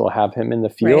might as well have him in the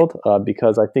field,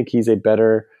 because I think he's a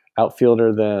better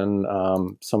outfielder than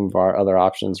some of our other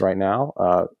options right now,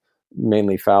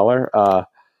 mainly Fowler.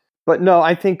 But no,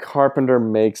 I think Carpenter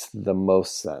makes the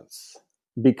most sense,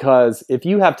 because if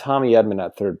you have Tommy Edman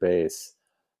at third base,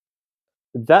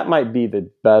 that might be the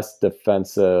best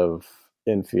defensive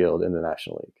infield in the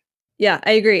National League. Yeah,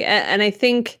 I agree. And I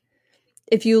think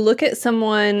if you look at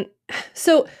someone,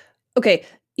 okay,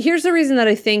 here's the reason that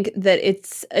I think that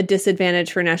it's a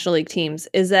disadvantage for National League teams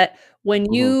is that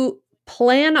when you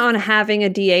plan on having a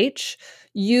DH,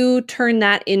 you turn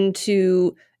that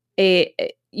into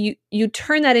you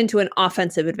turn that into an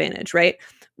offensive advantage, right?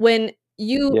 When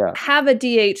you have a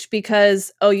DH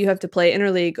because, you have to play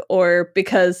interleague or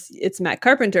because it's Matt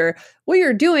Carpenter, what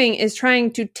you're doing is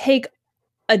trying to take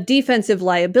a defensive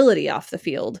liability off the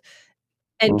field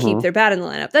and keep their bat in the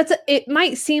lineup. It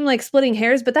might seem like splitting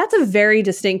hairs, but that's a very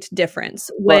distinct difference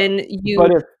when you.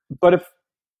 But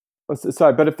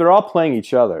if they're all playing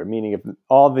each other, meaning if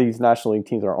all these National League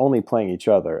teams are only playing each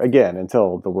other again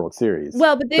until the World Series,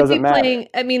 well, but they'd be playing.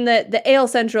 I mean, the AL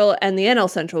Central and the NL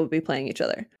Central would be playing each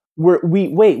other.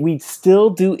 We still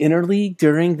do interleague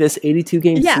during this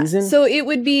 82-game season? So it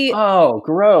would be. Oh,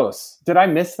 gross! Did I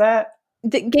miss that?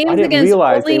 The games against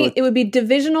only it would be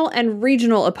divisional and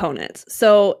regional opponents.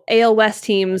 So AL West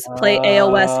teams play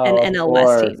AL West and NL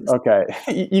West teams. Okay,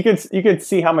 you can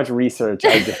see how much research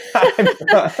I did.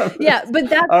 Yeah, but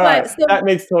that's why. That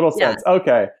makes total sense.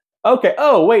 Okay.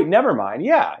 Oh wait, never mind.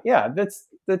 Yeah. That's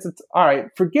all right.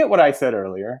 Forget what I said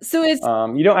earlier. So it's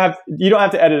you don't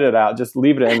have to edit it out. Just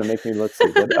leave it in and make me look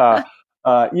stupid.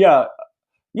 Yeah.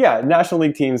 National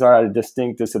League teams are at a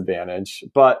distinct disadvantage,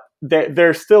 but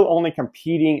they're still only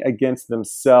competing against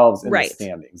themselves in the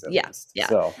standings. At least.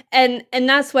 So. And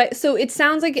that's why. So it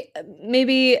sounds like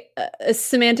maybe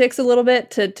semantics a little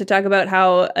bit to talk about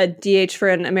how a DH for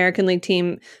an American League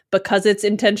team, because it's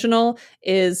intentional,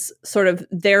 is sort of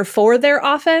there for their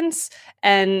offense.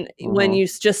 And when you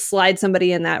just slide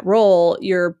somebody in that role,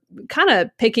 you're kind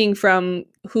of picking from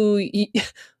who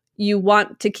you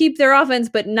want to keep their offense,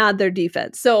 but not their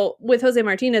defense. So with Jose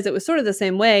Martinez, it was sort of the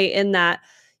same way in that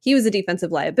he was a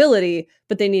defensive liability,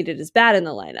 but they needed his bat in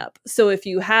the lineup. So if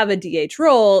you have a DH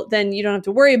role, then you don't have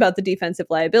to worry about the defensive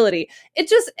liability.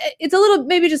 It's a little,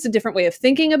 maybe just a different way of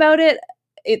thinking about it.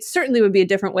 It certainly would be a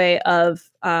different way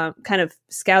of kind of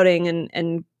scouting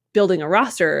and building a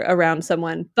roster around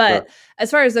someone. But as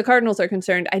far as the Cardinals are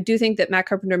concerned, I do think that Matt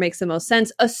Carpenter makes the most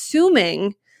sense,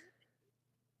 assuming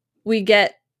we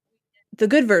get the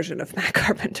good version of Matt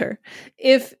Carpenter.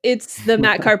 If it's the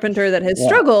Matt Carpenter that has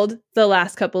struggled the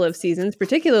last couple of seasons,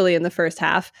 particularly in the first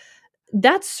half,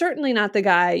 that's certainly not the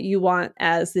guy you want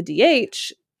as the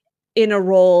DH in a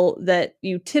role that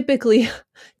you typically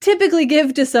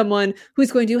give to someone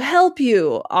who's going to help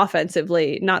you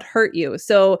offensively, not hurt you.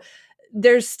 So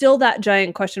there's still that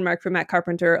giant question mark for Matt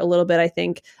Carpenter a little bit, I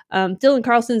think. Dylan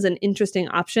Carlson's an interesting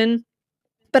option,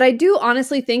 but I do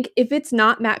honestly think if it's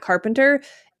not Matt Carpenter,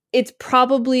 it's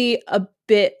probably a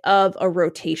bit of a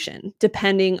rotation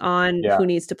depending on who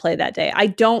needs to play that day. I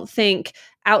don't think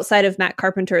outside of Matt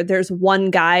Carpenter, there's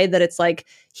one guy that it's like,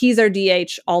 he's our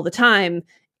DH all the time.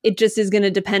 It just is going to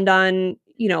depend on,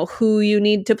 who you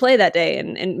need to play that day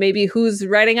and maybe who's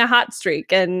riding a hot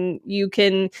streak, and you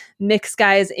can mix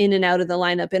guys in and out of the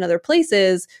lineup in other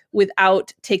places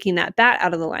without taking that bat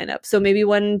out of the lineup. So maybe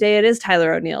one day it is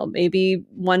Tyler O'Neill. Maybe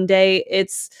one day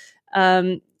it's,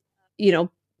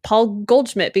 Paul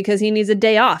Goldschmidt because he needs a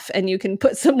day off and you can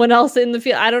put someone else in the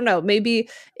field. I don't know. Maybe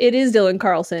it is Dylan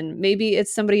Carlson. Maybe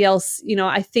it's somebody else.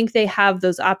 I think they have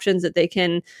those options that they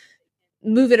can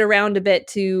move it around a bit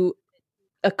to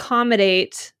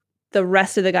accommodate the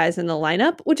rest of the guys in the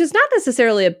lineup, which is not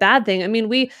necessarily a bad thing. I mean,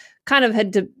 we kind of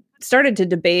had started to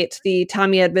debate the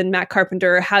Tommy Edman, Matt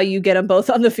Carpenter, how you get them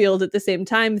both on the field at the same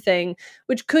time thing,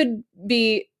 which could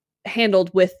be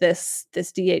handled with this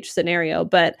DH scenario.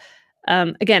 But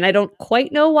again, I don't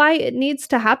quite know why it needs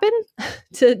to happen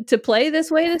to play this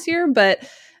way this year, but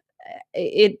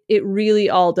it really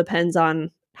all depends on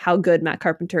how good Matt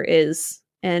Carpenter is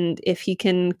and if he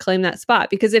can claim that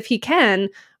spot. Because if he can,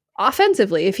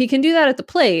 offensively, if he can do that at the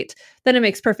plate, then it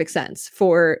makes perfect sense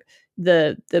for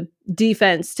the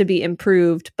defense to be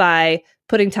improved by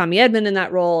putting Tommy Edman in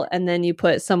that role, and then you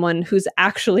put someone who's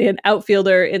actually an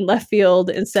outfielder in left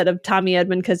field instead of Tommy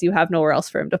Edman because you have nowhere else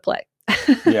for him to play.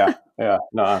 Yeah.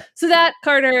 So that,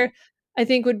 Carter, I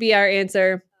think would be our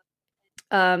answer.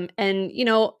 And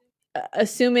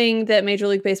assuming that Major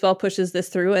League Baseball pushes this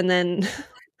through, and then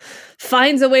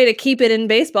finds a way to keep it in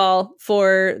baseball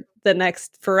for the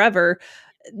next forever,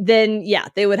 then yeah,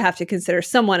 they would have to consider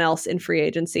someone else in free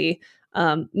agency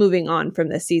moving on from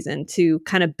this season to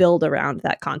kind of build around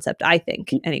that concept, I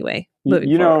think, anyway.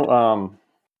 You know,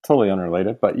 totally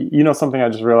unrelated, but you know something I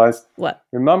just realized? What?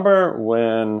 Remember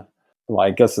when, well,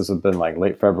 I guess this would have been like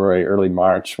late February, early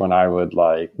March, when I would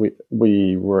like,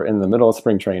 we were in the middle of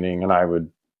spring training and I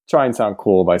would try and sound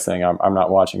cool by saying I'm not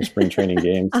watching spring training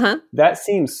games. That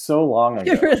seems so long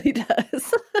ago. It really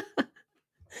does.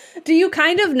 Do you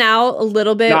kind of now a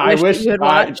little bit no, wish you had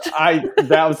watched?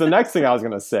 That was the next thing I was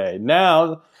going to say.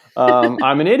 Now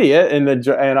I'm an idiot, and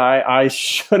I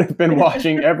should have been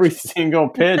watching every single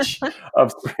pitch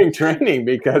of spring training,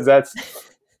 because that's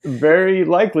very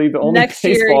likely the only Next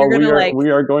year, baseball you're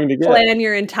we are going to get. Plan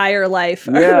your entire life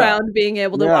around being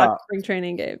able to watch spring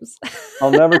training games. I'll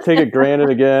never take it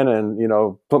granted again, and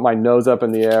put my nose up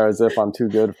in the air as if I'm too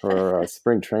good for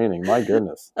spring training. My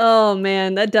goodness. Oh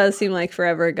man, that does seem like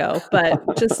forever ago, but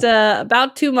just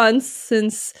about 2 months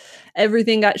since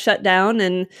everything got shut down,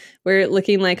 and we're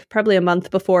looking like probably a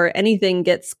month before anything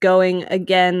gets going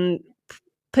again.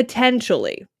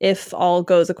 Potentially, if all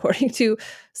goes according to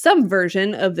some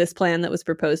version of this plan that was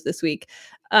proposed this week.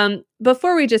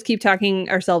 Before we just keep talking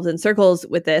ourselves in circles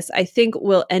with this, I think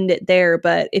we'll end it there.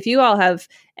 But if you all have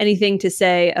anything to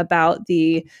say about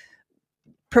the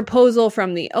proposal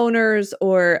from the owners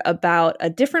or about a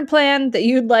different plan that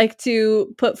you'd like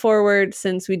to put forward,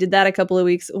 since we did that a couple of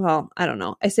weeks, well, I don't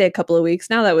know. I say a couple of weeks.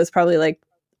 Now that was probably like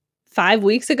 5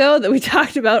 weeks ago that we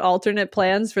talked about alternate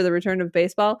plans for the return of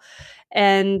baseball.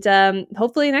 And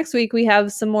hopefully next week we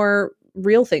have some more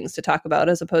real things to talk about,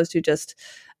 as opposed to just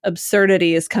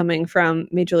absurdities coming from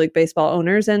Major League Baseball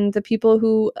owners and the people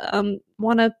who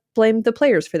want to blame the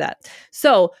players for that.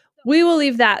 So we will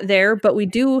leave that there, but we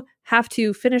do have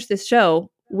to finish this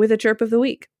show with a chirp of the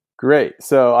week. Great.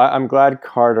 So I'm glad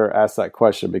Carter asked that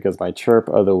question, because my chirp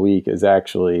of the week is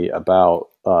actually about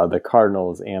the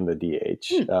Cardinals and the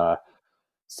DH.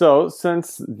 So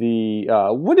since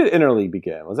when did interleague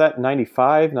begin? Was that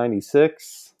 95,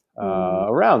 96?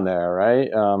 Around there, right?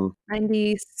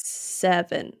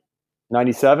 97.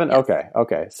 97? Yes.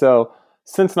 Okay. So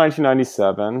since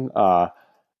 1997,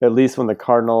 at least when the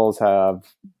Cardinals have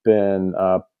been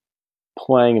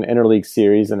playing an interleague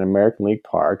series in American League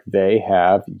Park, they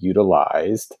have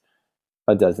utilized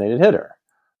a designated hitter.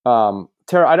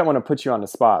 Tara, I don't want to put you on the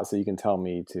spot, so you can tell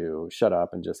me to shut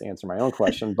up and just answer my own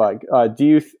question. But do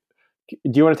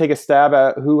you want to take a stab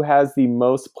at who has the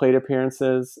most plate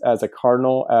appearances as a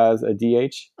Cardinal as a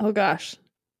DH? Oh gosh,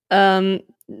 no,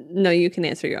 you can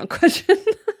answer your own question.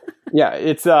 Yeah,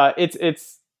 it's not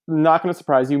going to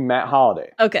surprise you, Matt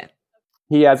Holliday. Okay.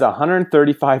 He has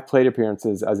 135 plate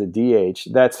appearances as a DH.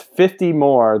 That's 50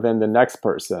 more than the next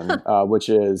person, which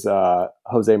is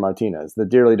Jose Martinez, the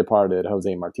dearly departed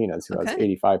Jose Martinez, who has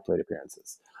 85 plate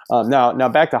appearances. Now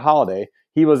back to Holliday.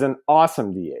 He was an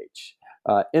awesome DH.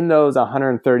 In those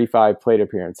 135 plate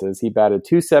appearances, he batted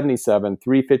 .277,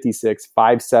 .356,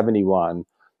 .571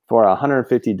 for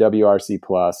 150 WRC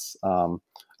plus.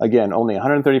 Again, only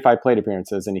 135 plate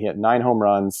appearances, and he hit 9 home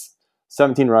runs,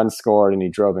 17 runs scored, and he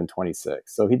drove in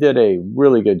 26. So he did a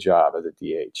really good job as a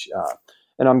DH.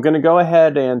 And I'm going to go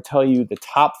ahead and tell you the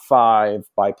top 5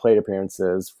 by plate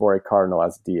appearances for a Cardinal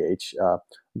as a DH.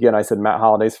 Again, I said Matt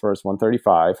Holliday's first,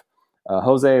 135.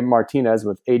 Jose Martinez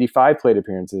with 85 plate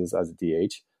appearances as a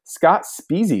DH. Scott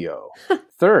Spiezio,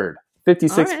 third,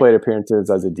 56 plate appearances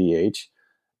as a DH.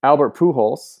 Albert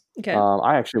Pujols. Okay.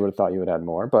 I actually would have thought you would add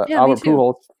more, but Albert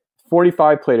Pujols,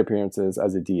 45 plate appearances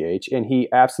as a DH, and he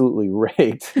absolutely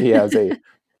raked. He has a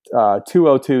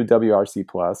 202 WRC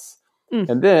plus.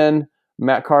 And then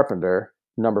Matt Carpenter,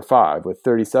 number 5, with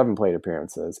 37 plate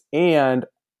appearances. And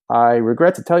I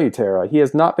regret to tell you, Tara, he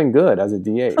has not been good as a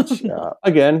DH.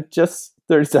 Again, just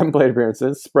 37 plate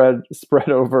appearances spread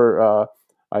over,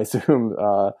 I assume,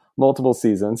 multiple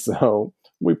seasons. So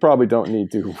we probably don't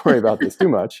need to worry about this too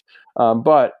much.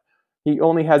 But he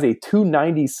only has a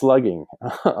 290 slugging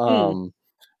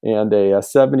and a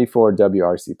 74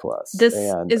 WRC plus. This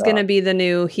is going to be the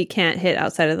new he can't hit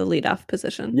outside of the leadoff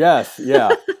position. Yes,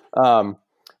 yeah.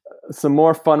 Some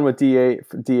more fun with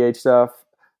DH stuff.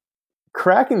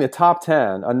 Cracking the top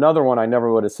 10, another one I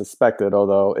never would have suspected,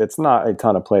 although it's not a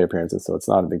ton of plate appearances, so it's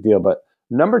not a big deal. But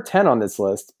number 10 on this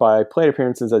list by plate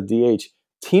appearances at DH,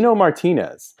 Tino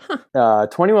Martinez,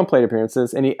 21 plate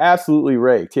appearances, and he absolutely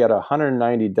raked. He had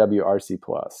 190 WRC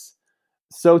plus.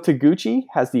 So Taguchi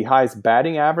has the highest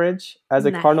batting average as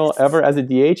a Cardinal ever as a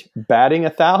DH, batting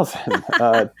 1,000.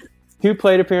 2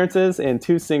 plate appearances and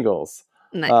 2 singles.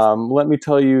 Nice. Let me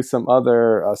tell you some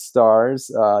other stars.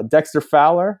 Dexter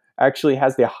Fowler actually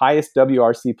has the highest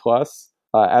WRC plus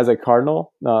as a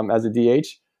Cardinal, as a DH.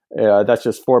 That's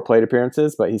just 4 plate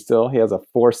appearances, but he has a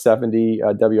 470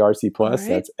 WRC plus.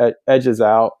 Right. That's edges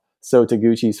out So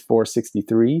Taguchi's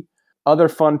 463. Other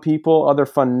fun people, other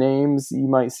fun names you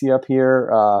might see up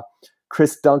here.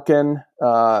 Chris Duncan,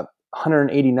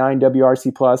 189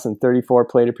 WRC plus and 34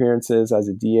 plate appearances as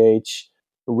a DH.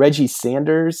 Reggie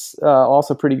Sanders,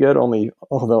 also pretty good,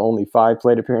 although only 5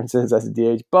 plate appearances as a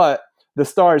DH. But the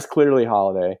star is clearly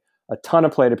Holliday. A ton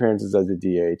of plate appearances as a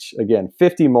DH. Again,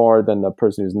 50 more than the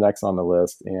person who's next on the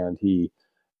list, and he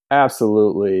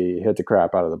absolutely hit the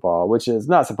crap out of the ball, which is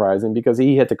not surprising because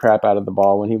he hit the crap out of the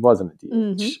ball when he wasn't a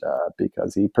DH,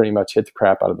 because he pretty much hit the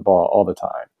crap out of the ball all the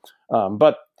time.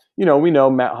 But we know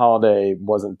Matt Holliday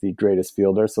wasn't the greatest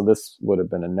fielder, so this would have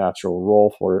been a natural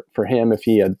role for him if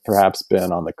he had perhaps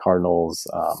been on the Cardinals,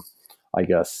 I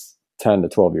guess, 10 to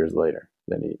 12 years later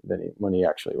than when he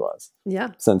actually was. Yeah.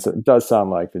 Since it does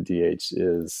sound like the DH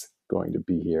is going to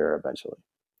be here eventually,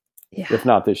 if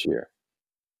not this year.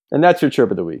 And that's your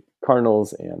chirp of the week,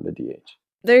 Cardinals and the DH.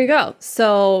 There you go.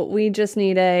 So we just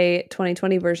need a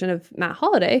 2020 version of Matt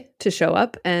Holliday to show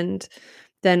up, and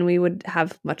then we would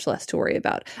have much less to worry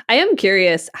about. I am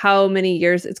curious how many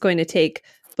years it's going to take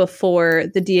before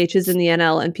the DH is in the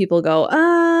NL and people go,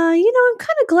 I'm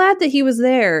kind of glad that he was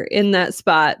there in that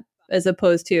spot, as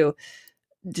opposed to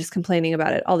just complaining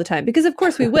about it all the time. Because of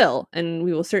course we will, and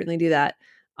we will certainly do that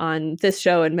on this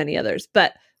show and many others.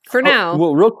 But for now...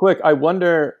 Well, real quick, I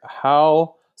wonder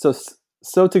how... So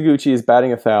Taguchi is batting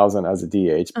 1,000 as a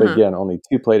DH, but again, only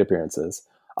 2 plate appearances.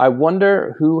 I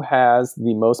wonder who has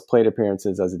the most plate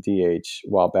appearances as a DH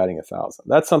while batting 1,000.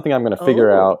 That's something I'm going to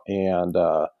figure out, and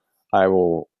I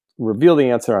will reveal the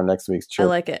answer on next week's Chirp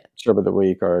of the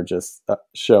Week, or just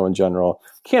show in general.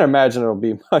 Can't imagine it'll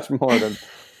be much more than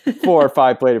 4 or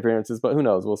 5 plate appearances, but who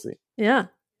knows? We'll see. Yeah,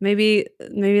 maybe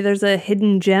there's a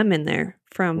hidden gem in there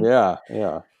from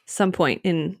some point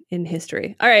in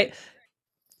history. All right,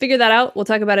 figure that out. We'll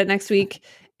talk about it next week.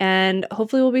 And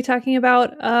hopefully we'll be talking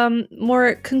about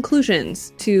more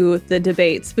conclusions to the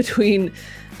debates between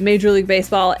Major League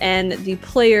Baseball and the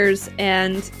players.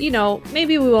 And,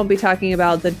 maybe we won't be talking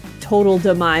about the total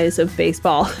demise of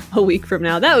baseball a week from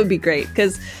now. That would be great,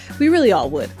 because we really all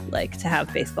would like to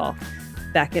have baseball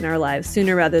back in our lives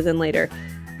sooner rather than later.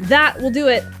 That will do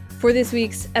it for this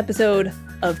week's episode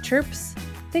of Chirps.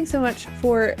 Thanks so much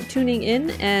for tuning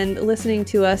in and listening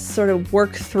to us sort of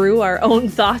work through our own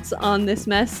thoughts on this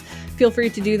mess. Feel free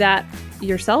to do that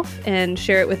yourself and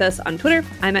share it with us on Twitter.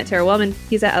 I'm at Tara Wellman.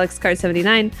 He's at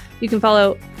AlexCard79. You can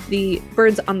follow the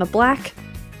Birds on the Black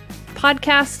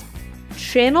podcast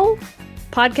channel,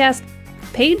 podcast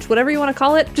page, whatever you want to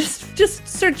call it. Just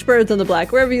search Birds on the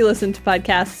Black wherever you listen to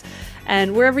podcasts.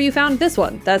 And wherever you found this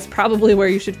one, that's probably where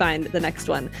you should find the next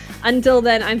one. Until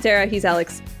then, I'm Tara. He's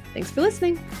Alex. Thanks for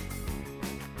listening.